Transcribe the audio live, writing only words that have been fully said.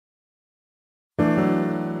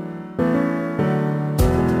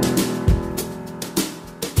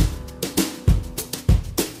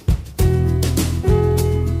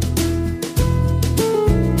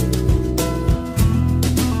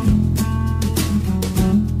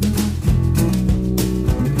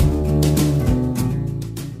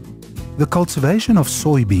The cultivation of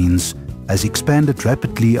soybeans has expanded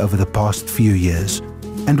rapidly over the past few years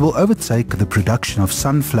and will overtake the production of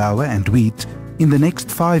sunflower and wheat in the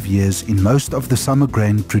next 5 years in most of the summer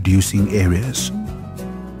grain producing areas.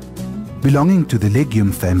 Belonging to the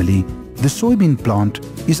legume family, the soybean plant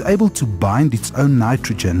is able to bind its own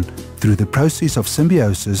nitrogen through the process of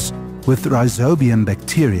symbiosis with rhizobium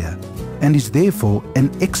bacteria and is therefore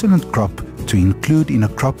an excellent crop to include in a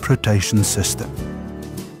crop rotation system.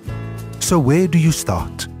 So where do you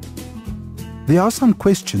start? There are some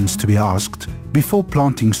questions to be asked before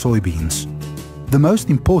planting soybeans. The most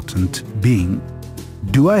important being,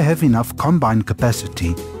 do I have enough combine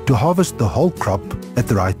capacity to harvest the whole crop at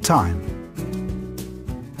the right time?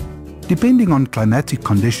 Depending on climatic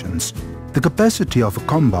conditions, the capacity of a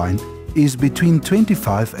combine is between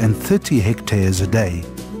 25 and 30 hectares a day,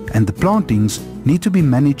 and the plantings need to be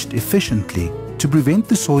managed efficiently to prevent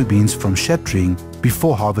the soybeans from shattering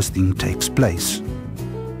before harvesting takes place.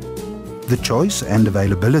 The choice and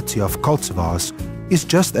availability of cultivars is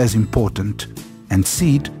just as important, and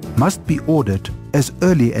seed must be ordered as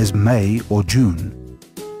early as May or June.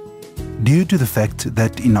 Due to the fact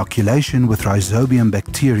that inoculation with rhizobium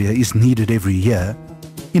bacteria is needed every year,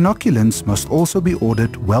 inoculants must also be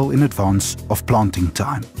ordered well in advance of planting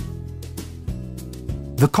time.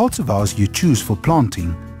 The cultivars you choose for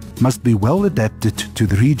planting must be well adapted to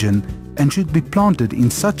the region and should be planted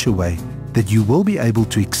in such a way that you will be able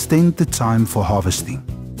to extend the time for harvesting.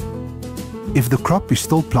 If the crop is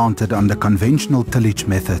still planted under conventional tillage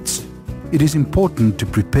methods, it is important to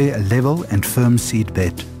prepare a level and firm seed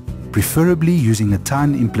bed, preferably using a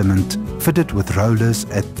tine implement fitted with rollers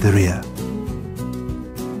at the rear.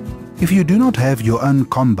 If you do not have your own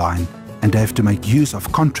combine and have to make use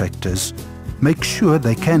of contractors, make sure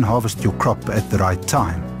they can harvest your crop at the right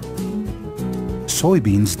time.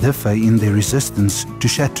 Soybeans differ in their resistance to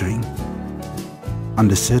shattering.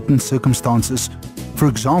 Under certain circumstances, for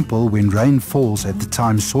example when rain falls at the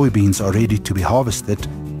time soybeans are ready to be harvested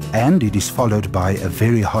and it is followed by a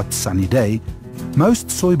very hot sunny day, most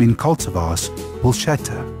soybean cultivars will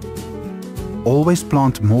shatter. Always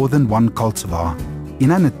plant more than one cultivar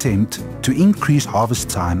in an attempt to increase harvest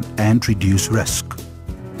time and reduce risk.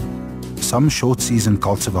 Some short-season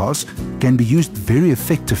cultivars can be used very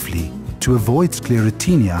effectively to avoid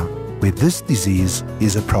sclerotinia, where this disease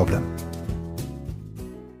is a problem.